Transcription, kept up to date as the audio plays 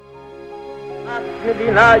A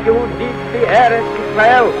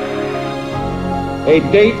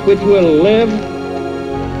date which will live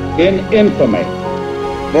in infamy.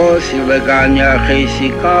 Both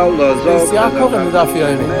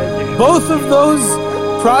of those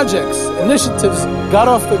projects, initiatives, got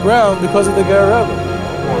off the ground because of the Ger Rebbe.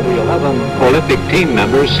 For the 11 Olympic team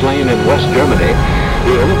members slain in West Germany,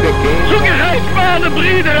 the Olympic Games... Zugerecht waren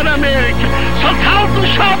Brüder in Amerika. Soldaten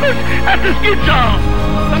Shabbos at the Gitzah.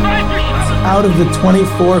 Out of the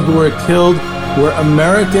 24 who were killed were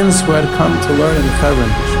Americans who had come to learn in Hebron.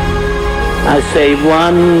 I say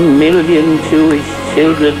 1 million Jewish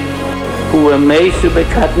children who were made to be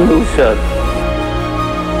cut loose.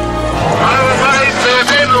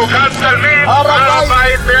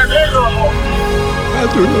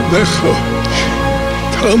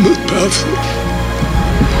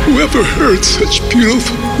 Whoever heard such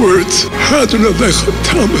beautiful words?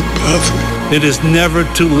 It is never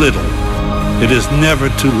too little, it is never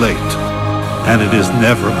too late, and it is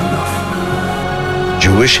never enough.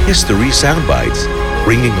 Jewish History Soundbites,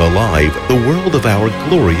 bringing alive the world of our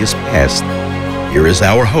glorious past. Here is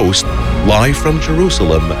our host, live from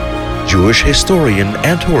Jerusalem, Jewish historian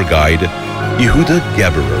and tour guide, Yehuda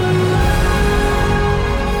Geberer.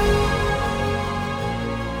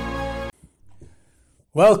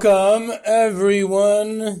 Welcome,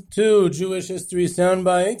 everyone, to Jewish History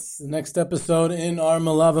Soundbites, the next episode in our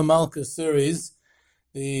Melava Malka series,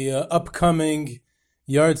 the upcoming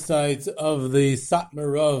yahrzeit of the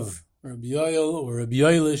Satmar Rav, Rabbi Yoel, or Rabbi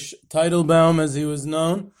Yoelish Teitelbaum, as he was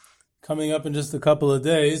known, coming up in just a couple of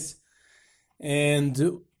days. And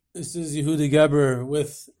this is Yehuda Geberer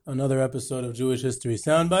with another episode of Jewish History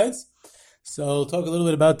Soundbites. So we'll talk a little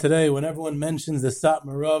bit about today. When everyone mentions the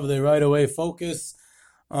Satmar Rav, they right away focus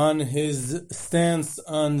on his stance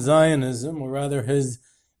on Zionism, or rather his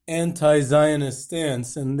anti-Zionist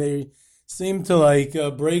stance, and they seem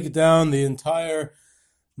to break down the entire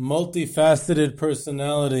multifaceted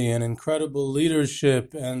personality and incredible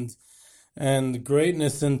leadership and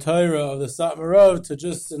greatness in Torah of the Satmar Rav to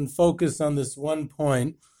just focus on this one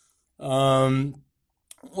point.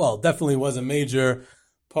 Definitely was a major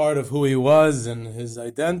part of who he was and his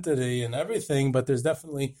identity and everything, but there's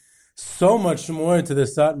definitely so much more to the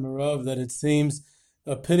Satmar Rav that it seems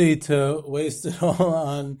a pity to waste it all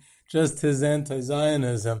on just his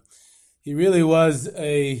anti-Zionism. He really was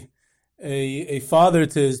a father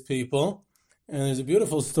to his people, and there's a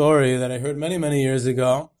beautiful story that I heard many, many years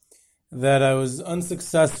ago that I was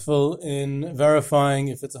unsuccessful in verifying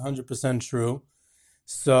if it's 100% true.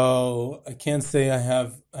 So I can't say I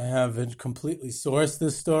have it completely sourced,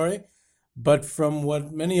 this story. But from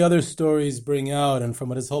what many other stories bring out, and from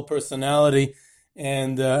what his whole personality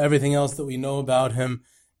and everything else that we know about him,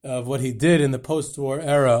 of what he did in the post-war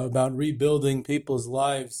era, about rebuilding people's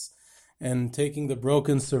lives and taking the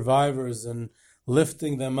broken survivors and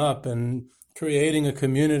lifting them up and creating a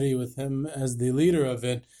community with him as the leader of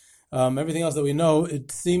it, everything else that we know, it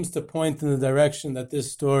seems to point in the direction that this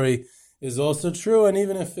story is also true. And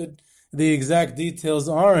even if the exact details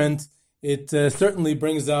aren't, it certainly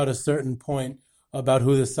brings out a certain point about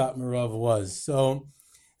who the Satmar Rav was. So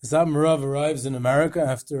the Satmar Rav arrives in America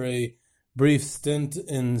after a brief stint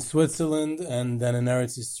in Switzerland and then in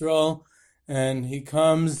Eretz Yisrael, and he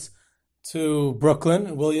comes to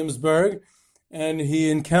Brooklyn, Williamsburg, and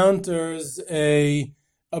he encounters a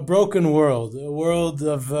broken world, a world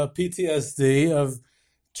of PTSD, of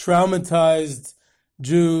traumatized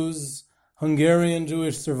Jews, Hungarian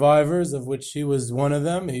Jewish survivors, of which he was one of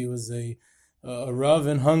them. He was a Rav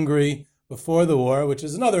in Hungary before the war, which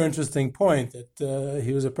is another interesting point, that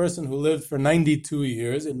he was a person who lived for 92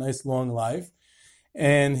 years, a nice long life,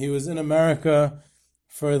 and he was in America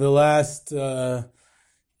for the last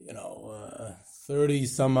 30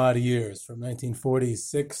 some odd years, from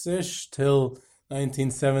 1946-ish till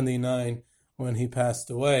 1979 when he passed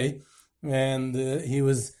away. And he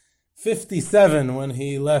was 57 when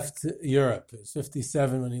he left Europe. He was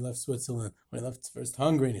 57 when he left Switzerland, when he left first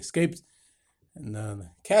Hungary and escaped. And the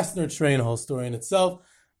Kastner train, a whole story in itself.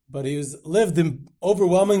 But he lived in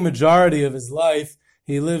overwhelming majority of his life,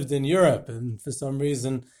 he lived in Europe. And for some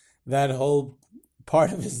reason, that whole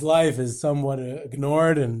part of his life is somewhat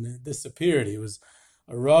ignored and disappeared. He was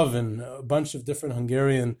a Rav in a bunch of different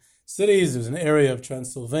Hungarian cities. There was an area of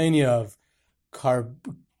Transylvania, of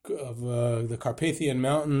the Carpathian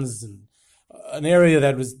Mountains, and an area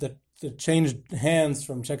that changed hands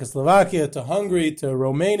from Czechoslovakia to Hungary to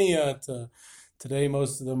Romania to today.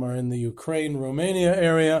 Most of them are in the Ukraine-Romania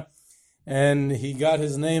area, and he got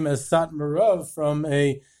his name as Satmar Rav from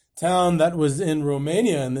a town that was in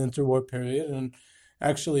Romania in the interwar period,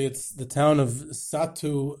 Actually, it's the town of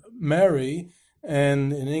Satu Mary,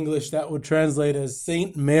 and in English that would translate as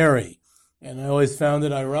Saint Mary. And I always found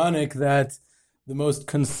it ironic that the most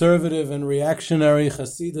conservative and reactionary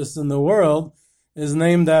Hasidus in the world is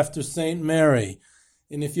named after Saint Mary.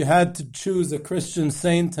 And if you had to choose a Christian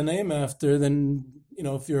saint to name after, then,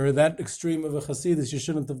 if you're that extreme of a Hasidus, you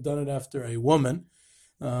shouldn't have done it after a woman.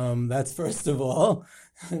 That's first of all.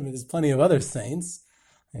 There's plenty of other saints.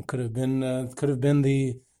 It could have been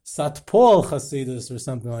the Sat Paul Hasidus or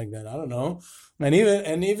something like that. I don't know. And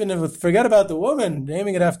even if forget about the woman,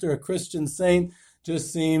 naming it after a Christian saint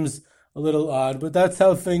just seems a little odd. But that's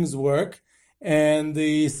how things work. And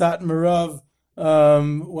the Satmarav,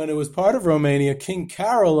 when it was part of Romania, King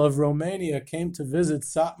Carol of Romania came to visit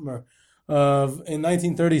Satmar in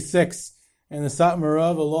 1936, and the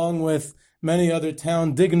Satmarav, along with many other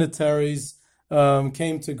town dignitaries,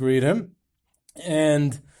 came to greet him.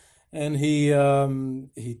 And he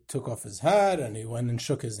took off his hat and he went and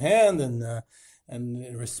shook his hand, and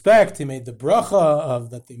in respect he made the bracha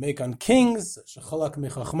that they make on kings, shechalak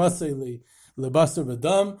michachmasei lebasar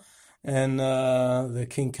b'dam, and the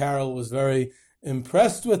King Carol was very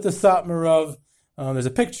impressed with the Satmarav. There's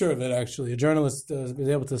a picture of it, actually. A journalist was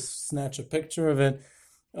able to snatch a picture of it.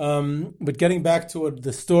 But getting back to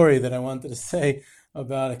the story that I wanted to say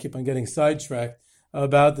about, I keep on getting sidetracked,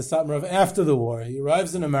 about the Satmarav after the war. He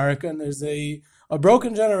arrives in America, and there's a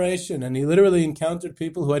broken generation, and he literally encountered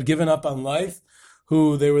people who had given up on life,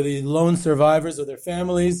 who they were the lone survivors of their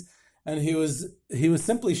families, and he was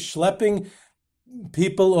simply schlepping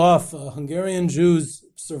people off, Hungarian Jews,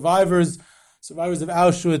 survivors of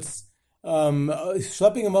Auschwitz,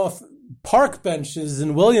 schlepping them off park benches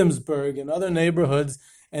in Williamsburg and other neighborhoods,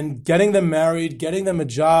 and getting them married, getting them a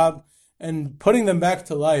job, and putting them back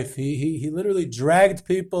to life. He literally dragged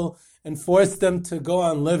people and forced them to go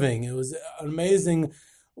on living. It was amazing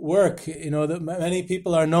work. That many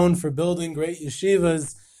people are known for building great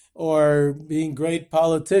yeshivas or being great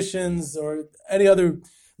politicians or any other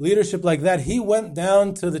leadership like that. He went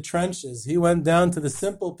down to the trenches. He went down to the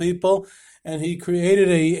simple people, and he created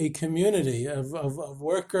a community of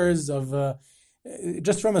workers,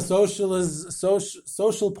 just from a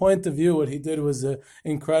social point of view. What he did was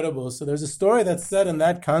incredible. So there's a story that's said in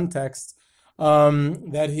that context,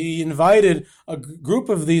 that he invited a group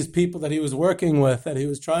of these people that he was working with, that he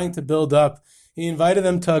was trying to build up. He invited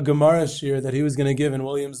them to a Gemara shir that he was going to give in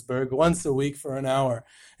Williamsburg once a week for an hour.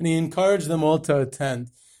 And he encouraged them all to attend,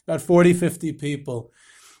 about 40, 50 people.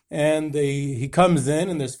 And he comes in,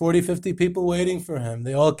 and there's 40, 50 people waiting for him.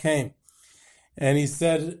 They all came. And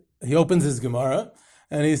he opens his Gemara,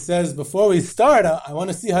 and he says, before we start, I want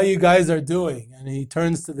to see how you guys are doing. And he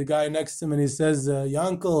turns to the guy next to him, and he says,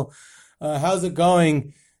 Yankel, how's it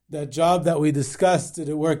going? That job that we discussed, did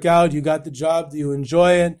it work out? You got the job? Do you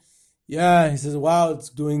enjoy it? Yeah. He says, wow, it's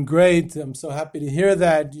doing great. I'm so happy to hear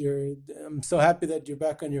that. I'm so happy that you're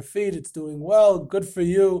back on your feet. It's doing well. Good for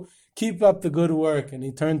you. Keep up the good work. And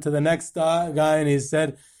he turned to the next guy and he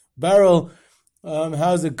said, Beryl,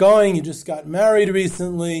 how's it going? You just got married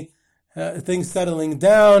recently. Things settling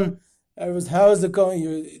down. How's it going?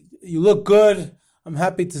 You look good. I'm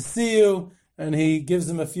happy to see you. And he gives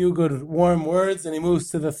him a few good warm words, and he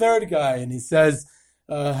moves to the third guy and he says,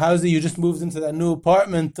 how's it? You just moved into that new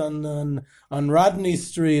apartment on Rodney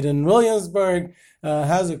Street in Williamsburg.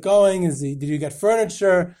 How's it going? Did you get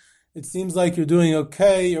furniture? It seems like you're doing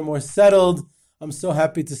okay. You're more settled. I'm so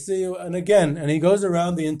happy to see you. And he goes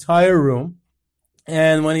around the entire room.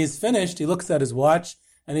 And when he's finished, he looks at his watch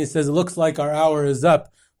and he says, it looks like our hour is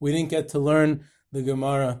up. We didn't get to learn the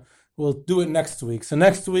Gemara. We'll do it next week. So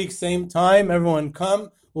next week, same time, everyone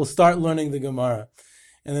come. We'll start learning the Gemara.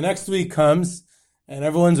 And the next week comes, and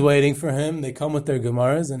everyone's waiting for him. They come with their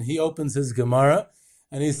Gemaras, and he opens his Gemara,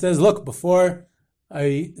 and he says, look, before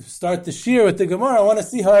I start the shir with the Gemara, I want to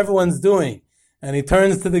see how everyone's doing. And he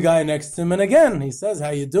turns to the guy next to him, and again, he says,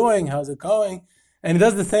 how you doing? How's it going? And he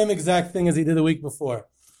does the same exact thing as he did the week before.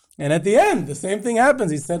 And at the end, the same thing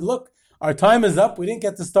happens. He said, look, our time is up. We didn't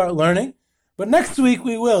get to start learning, but next week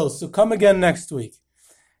we will. So come again next week.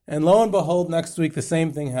 And lo and behold, next week the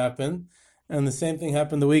same thing happened. And the same thing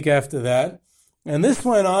happened the week after that. And this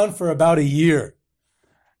went on for about a year.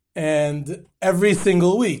 And every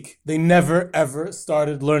single week, they never, ever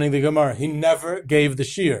started learning the Gemara. He never gave the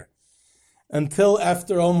shir. Until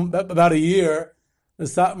after about a year, the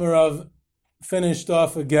Satmarav finished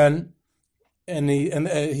off again. And he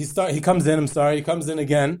comes in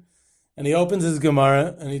again. And he opens his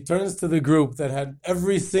Gemara, and he turns to the group that had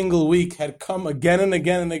every single week had come again and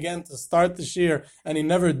again and again to start the shir, and he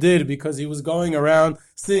never did because he was going around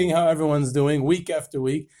seeing how everyone's doing week after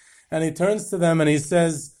week. And he turns to them and he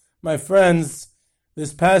says, my friends,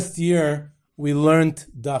 this past year we learned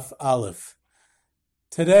Daf Aleph.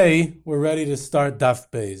 Today we're ready to start Daf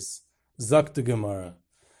Beis, Zok the Gemara.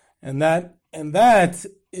 And that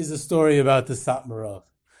is a story about the Satmar Rav.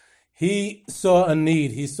 He saw a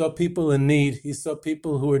need. He saw people in need. He saw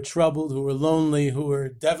people who were troubled, who were lonely, who were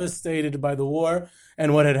devastated by the war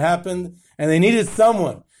and what had happened. And they needed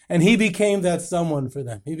someone. And he became that someone for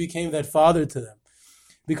them. He became that father to them.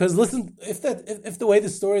 Because listen, if the way the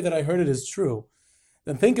story that I heard it is true,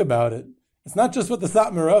 then think about it. It's not just what the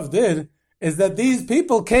Satmar Rav did, is that these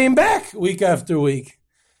people came back week after week.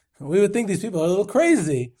 We would think these people are a little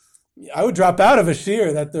crazy. I would drop out of a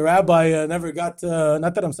shir that the rabbi never got to,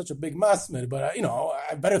 not that I'm such a big masmid, but I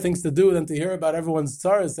have better things to do than to hear about everyone's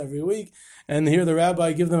tzaras every week and hear the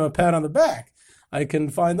rabbi give them a pat on the back. I can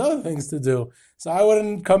find other things to do. So I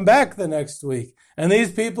wouldn't come back the next week. And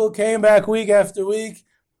these people came back week after week,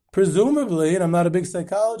 presumably, and I'm not a big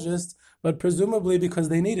psychologist, but presumably because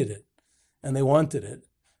they needed it and they wanted it.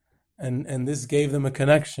 And this gave them a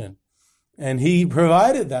connection. And he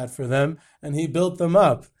provided that for them and he built them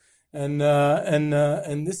up. And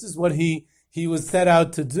this is what he was set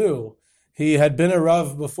out to do. He had been a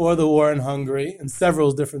Rav before the war in Hungary, in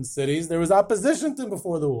several different cities. There was opposition to him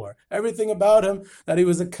before the war. Everything about him, that he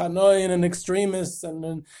was a Kanoy and an extremist,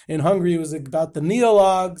 and in Hungary it was about the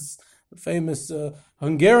Neologues, the famous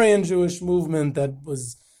Hungarian Jewish movement that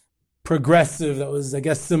was progressive, that was, I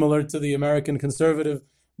guess, similar to the American conservative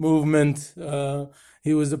movement.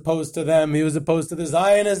 He was opposed to them. He was opposed to the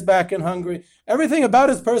Zionists back in Hungary. Everything about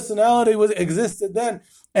his personality existed then.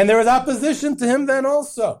 And there was opposition to him then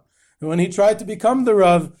also. And when he tried to become the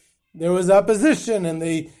Rav, there was opposition. And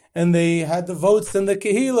they had the votes in the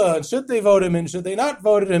Kehila. And should they vote him in? Should they not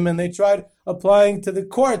vote him? And they tried applying to the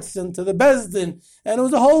courts and to the Beis Din. And it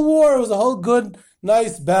was a whole war. It was a whole good,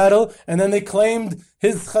 nice battle. And then they claimed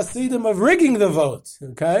his Hasidim of rigging the vote.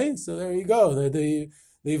 Okay? So there you go.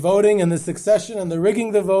 The voting and the succession and the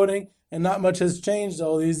rigging the voting, and not much has changed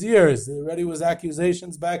all these years. There already was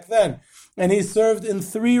accusations back then. And he served in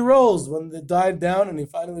 3 roles when it died down and he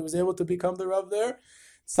finally was able to become the Rav there.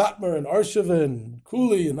 Satmar and Arshiva and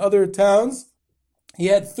Kuli and other towns. He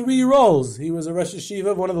had 3 roles. He was a Rosh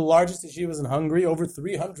Yeshiva, one of the largest yeshivas in Hungary, over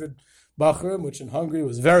 300 Bachrim, which in Hungary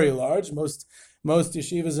was very large. Most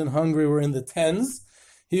yeshivas in Hungary were in the tens.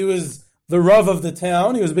 He was the Rav of the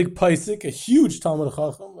town. He was a big paisik, a huge Talmud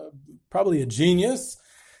Chacham, probably a genius.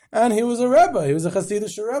 And he was a Rebbe. He was a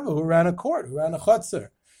Hasidic Rebbe who ran a court, who ran a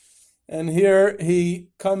chutzner. And here he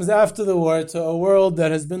comes after the war to a world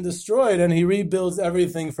that has been destroyed, and he rebuilds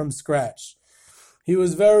everything from scratch. He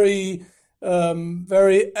was very,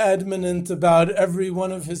 very adamant about every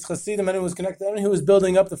one of his Hasidim, and he was connected. And he was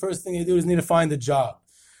building up. The first thing you do is need to find a job.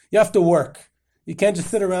 You have to work. You can't just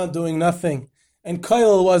sit around doing nothing. And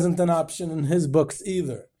Koil wasn't an option in his books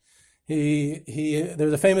either. There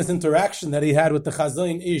was a famous interaction that he had with the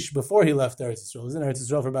Chazoin Ish before he left Eretz Yisrael. He was in Eretz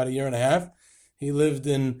Yisrael for about 1.5 years. He lived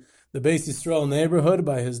in the Beis Yisrael neighborhood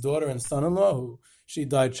by his daughter and son-in-law, who she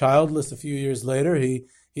died childless a few years later. He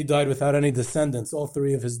died without any descendants. All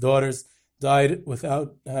 3 of his daughters died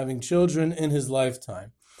without having children in his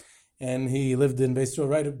lifetime. And he lived in Beis Yisrael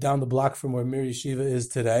right down the block from where Mir Yeshiva is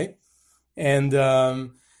today. And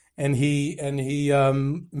he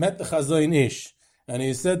met the Chazoin Ish. And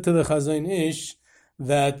he said to the Chazoin Ish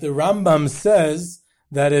that the Rambam says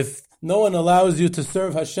that if no one allows you to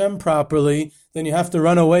serve Hashem properly, then you have to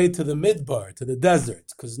run away to the Midbar, to the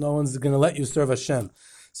desert, because no one's going to let you serve Hashem.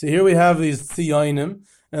 So here we have these Tziyonim,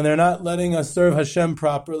 and they're not letting us serve Hashem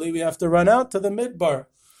properly. We have to run out to the Midbar.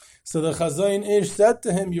 So the Chazoin Ish said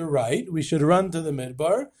to him, you're right, we should run to the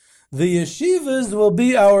Midbar. The yeshivas will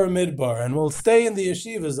be our midbar, and we'll stay in the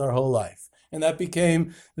yeshivas our whole life. And that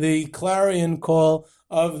became the clarion call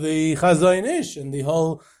of the Chazoin Ish, and the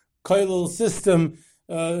whole koilel system,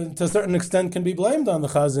 to a certain extent, can be blamed on the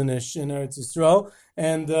Chazoin Ish in Eretz Yisrael,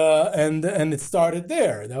 and it started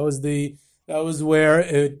there. That was where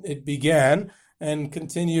it began and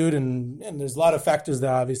continued, and there's a lot of factors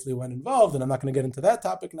that obviously went involved, and I'm not going to get into that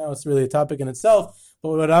topic now. It's really a topic in itself. But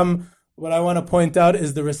what I want to point out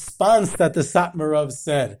is the response that the Satmar Rav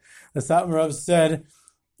said. The Satmar Rav said,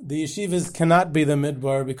 the yeshivas cannot be the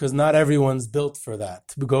midbar because not everyone's built for that,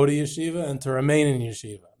 to go to yeshiva and to remain in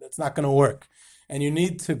yeshiva. That's not going to work. And you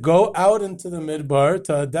need to go out into the midbar,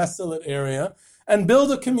 to a desolate area, and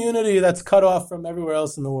build a community that's cut off from everywhere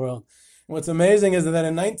else in the world. And what's amazing is that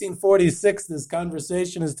in 1946, this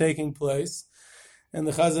conversation is taking place, and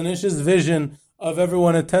the Chazon Ish's vision of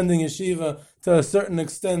everyone attending yeshiva to a certain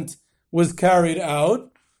extent was carried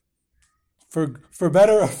out. for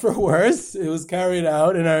better or for worse. It was carried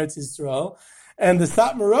out in Eretz Yisrael. And the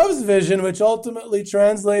Satmar Rav's vision, which ultimately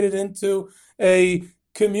translated into a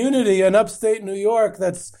community in upstate New York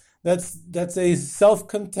that's a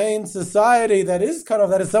self-contained society that is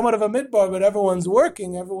somewhat of a midbar, but everyone's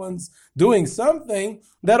working, everyone's doing something,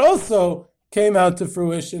 that also came out to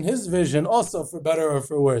fruition, his vision, also for better or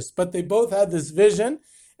for worse. But they both had this vision,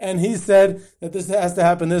 and he said that this has to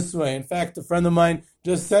happen this way. In fact, a friend of mine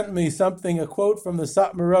just sent me a quote from the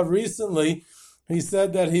Satmar Rav recently. He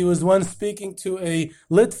said that he was once speaking to a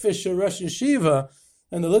Litvish Rosh Yeshiva,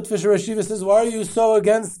 and the Litvish Rosh Yeshiva says, why are you so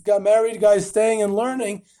against married guys staying and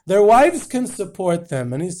learning? Their wives can support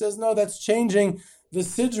them. And he says, no, that's changing the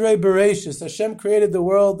Sidrei Bereshis. Hashem created the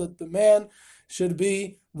world that the man should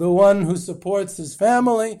be the one who supports his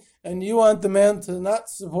family, and you want the man to not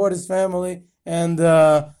support his family, and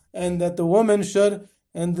that the woman should.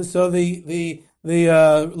 And so the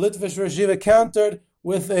Litvish Rosh Yeshiva countered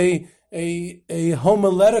with a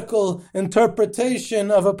homiletical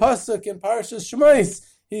interpretation of a pasuk in Parashas Shemais.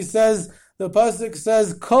 He says, the pasuk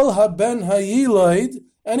says, Kol haben hayiloid,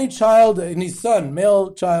 any child, any son,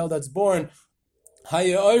 male child that's born,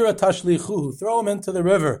 hayeoira tashlichuhu, throw him into the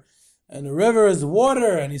river. And the river is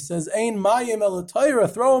water, and he says, Ein mayim el Torah,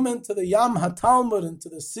 throw him into the Yam HaTalmud, into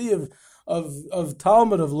the sea of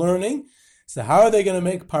Talmud, of learning. So how are they going to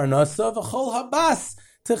make parnasa? V'chol habas,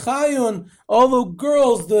 Techayun, all the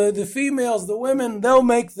girls, the females, the women, they'll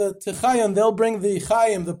make the Techayun, they'll bring the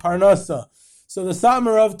Chayim, the Parnasa. So the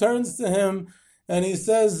Satmar Rav turns to him and he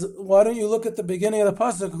says, why don't you look at the beginning of the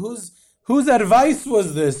Pasuk? Whose advice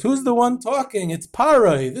was this? Who's the one talking? It's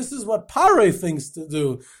Parai. This is what Parai thinks to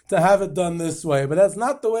do, to have it done this way. But that's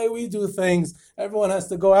not the way we do things. Everyone has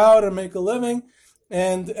to go out and make a living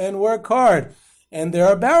and work hard. And there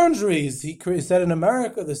are boundaries. He said in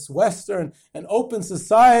America, this Western and open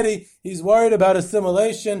society, he's worried about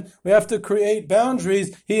assimilation. We have to create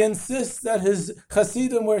boundaries. He insists that his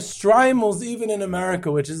Hasidim wear shtreimels even in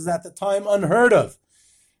America, which is at the time unheard of.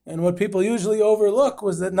 And what people usually overlook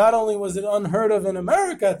was that not only was it unheard of in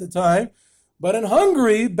America at the time, but in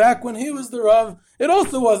Hungary, back when he was the Rav, it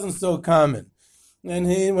also wasn't so common. And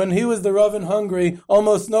when he was the Rav in Hungary,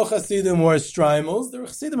 almost no Hasidim wore shtreimels. There were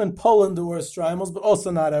Hasidim in Poland who wore shtreimels, but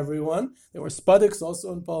also not everyone. There were Spadiks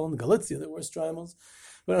also in Poland, Galicia that wore shtreimels.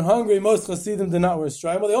 But in Hungary, most Hasidim did not wear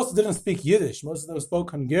shtreimel. They also didn't speak Yiddish. Most of them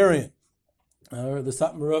spoke Hungarian. The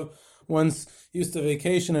Satmar Rav once used to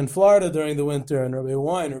vacation in Florida during the winter, and Rabbi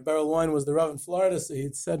Beryl Wine was the Rav in Florida, so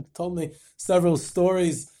he told me several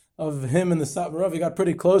stories of him and the Satmar Rav. He got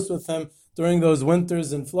pretty close with him during those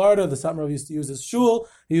winters in Florida. The Satmar Rav used to use his shul.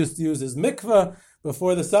 He used to use his mikveh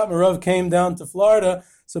before the Satmar Rav came down to Florida.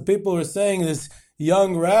 So people were saying this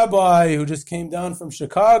young rabbi who just came down from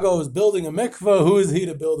Chicago is building a mikveh. Who is he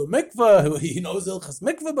to build a mikveh? He knows Ilchas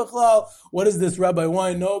mikveh b'chlal. What does this Rabbi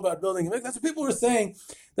Wine know about building a mikveh? That's what people were saying.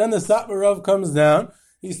 Then the Satmar Rav comes down.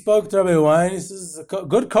 He spoke to Rabbi Wine. He says,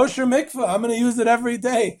 good kosher mikveh. I'm going to use it every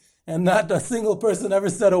day. And not a single person ever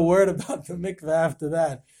said a word about the mikveh after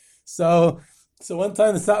that. So one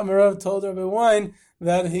time the Satmar Rav told Rabbi Wine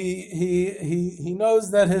that he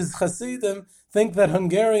knows that his Hasidim think that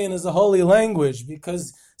Hungarian is a holy language,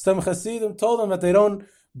 because some Hasidim told him that they don't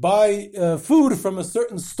buy food from a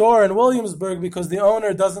certain store in Williamsburg because the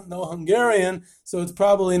owner doesn't know Hungarian, so it's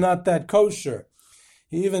probably not that kosher.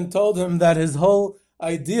 He even told him that his whole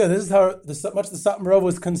idea, this is how much the Satmar Rav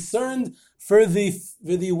was concerned for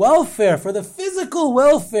the welfare, for the physical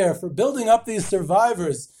welfare, for building up these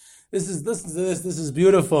survivors. Listen to this. This is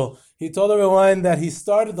beautiful. He told everyone that he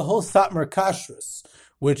started the whole Satmar Kashrus,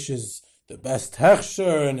 which is the best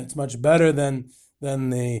hechsher, and it's much better than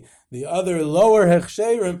the other lower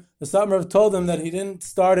hechsherim. The Satmar Rav told him that he didn't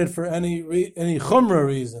start it for any chumrah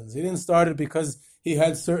reasons. He didn't start it because he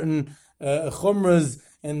had certain chumras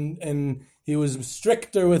and he was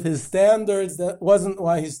stricter with his standards. That wasn't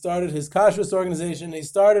why he started his Kashrus organization. He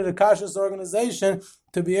started a Kashrus organization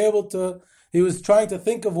to be able to. He was trying to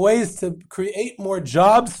think of ways to create more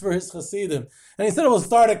jobs for his Hasidim. And he said, we'll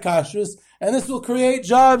start a kashrus, and this will create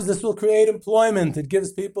jobs, this will create employment. It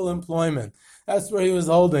gives people employment. That's where he was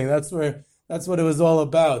holding. That's what it was all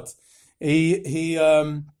about. He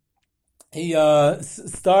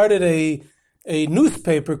started a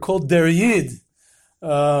newspaper called Der Yid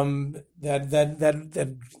that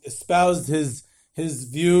espoused his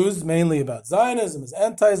views, mainly about Zionism, his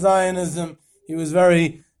anti-Zionism. He was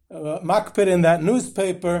very makpid in that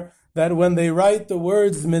newspaper that when they write the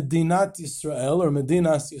words Medinat Yisrael or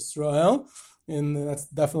Medinas Yisrael, and that's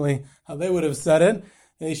definitely how they would have said it,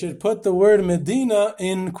 they should put the word Medina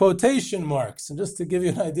in quotation marks. And just to give you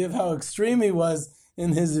an idea of how extreme he was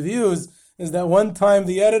in his views, is that one time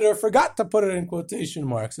the editor forgot to put it in quotation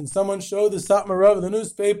marks, and someone showed the Satmar Rav the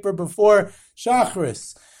newspaper before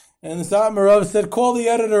Shachris. And the Satmar Rav said, call the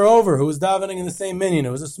editor over, who was davening in the same minyan.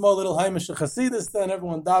 It was a small little Haimish Chasidus then,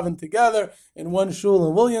 everyone davened together in one shul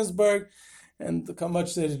in Williamsburg. And how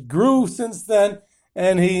much it grew since then.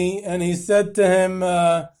 And he said to him,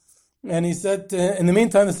 in the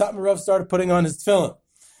meantime, the Satmar Rav started putting on his tefillin.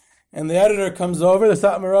 And the editor comes over, the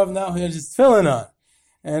Satmar Rav now he has his tefillin on.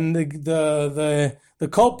 And the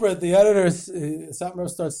culprit, the editor, Satmar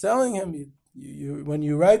Rav starts telling him, you when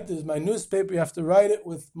you write this, my newspaper, you have to write it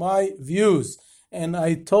with my views. And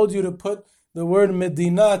I told you to put the word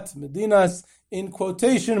Medinas, in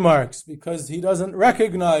quotation marks, because he doesn't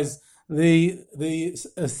recognize the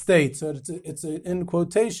state. So it's in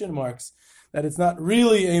quotation marks, that it's not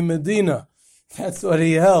really a Medina. That's what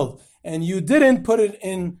he held. And you didn't put it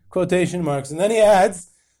in quotation marks. And then he adds,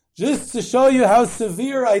 just to show you how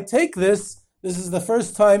severe I take this is the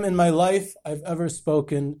first time in my life I've ever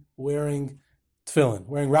spoken wearing tefillin,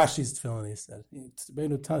 wearing Rashi's tefillin, he said.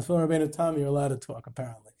 Tefillin Rabbeinu Tam, you're allowed to talk,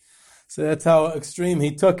 apparently. So that's how extreme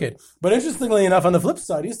he took it. But interestingly enough, on the flip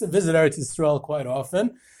side, he used to visit Eretz Yisrael quite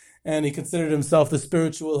often, and he considered himself the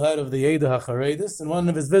spiritual head of the Eidah HaCharedis. And one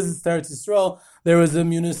of his visits to Eretz Yisrael, there was a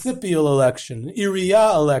municipal election, an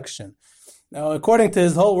Iriyah election. Now, according to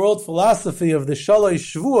his whole world philosophy of the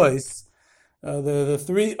Shalosh Shvuos, the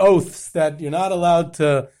three oaths that you're not allowed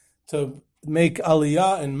to make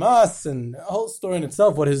aliyah and mas, and the whole story in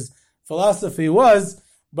itself, what his philosophy was,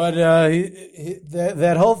 but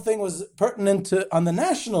that whole thing was pertinent on the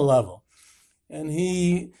national level. And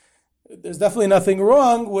there's definitely nothing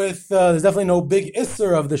wrong with, there's definitely no big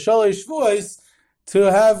isser of the Shalosh Shvuos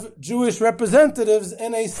to have Jewish representatives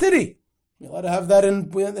in a city. You're allowed to have that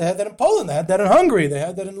they had that in Poland, they had that in Hungary, they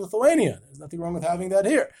had that in Lithuania. There's nothing wrong with having that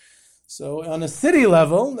here. So on a city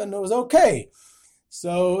level, then it was okay.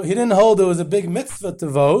 So he didn't hold it was a big mitzvah to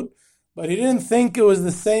vote, but he didn't think it was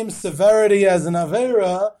the same severity as an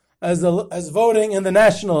Avera as voting in the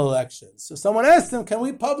national elections. So someone asked him, can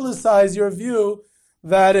we publicize your view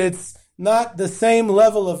that it's not the same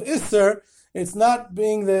level of Isser, it's not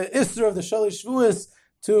being the Isser of the Shalosh Shvuos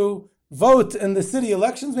to vote in the city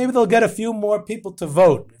elections? Maybe they'll get a few more people to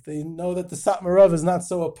vote if they know that the Satmar Rav is not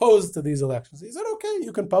so opposed to these elections. He said, okay,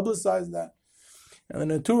 you can publicize that. And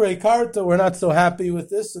the Neturei Karta were not so happy with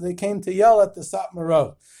this, so they came to yell at the Satmar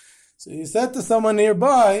Rav. So he said to someone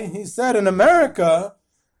nearby, he said, in America,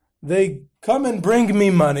 they come and bring me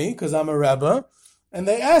money, because I'm a Rebbe, and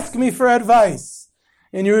they ask me for advice.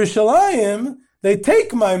 In Yerushalayim, they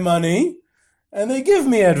take my money, and they give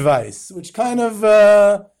me advice, which kind of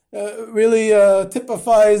really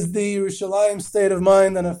typifies the Yerushalayim state of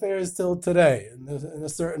mind and affairs till today, in a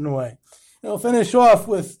certain way. And we'll finish off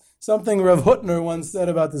with something Rav Hutner once said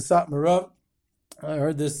about the Satmar Rav. I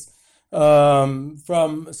heard this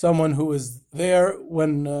from someone who was there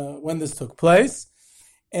when this took place.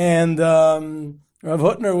 And Rav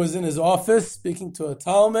Hutner was in his office speaking to a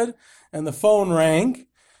Talmud, and the phone rang.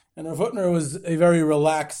 And Rav Hutner was a very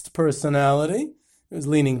relaxed personality. He was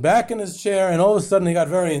leaning back in his chair, and all of a sudden he got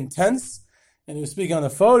very intense. And he was speaking on the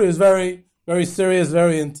phone. He was very, very serious,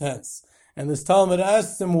 very intense. And this Talmud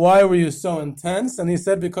asked him, why were you so intense? And he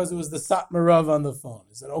said, because it was the Satmar Rav on the phone.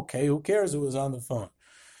 He said, okay, who cares who was on the phone?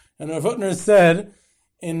 And Rav Hutner said,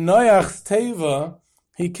 in Noach's Teva,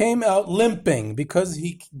 he came out limping because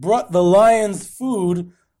he brought the lion's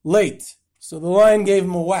food late. So the lion gave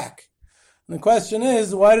him a whack. And the question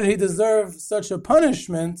is, why did he deserve such a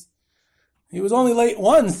punishment? He was only late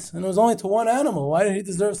once, and it was only to one animal. Why did he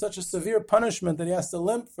deserve such a severe punishment that he has to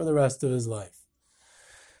limp for the rest of his life?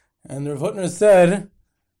 And Rav Hutner said,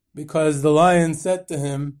 because the lion said to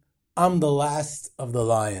him, I'm the last of the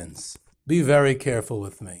lions. Be very careful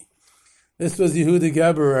with me. This was Yehuda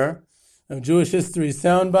Geberer of Jewish History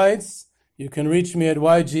Soundbites. You can reach me at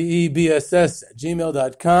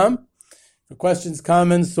ygebss@gmail.com for questions,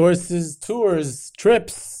 comments, sources, tours,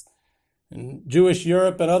 trips in Jewish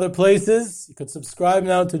Europe and other places. You could subscribe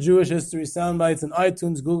now to Jewish History Soundbites in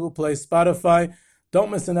iTunes, Google Play, Spotify.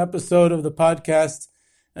 Don't miss an episode of the podcast.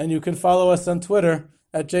 And you can follow us on Twitter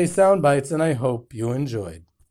at JSoundbites, and I hope you enjoyed.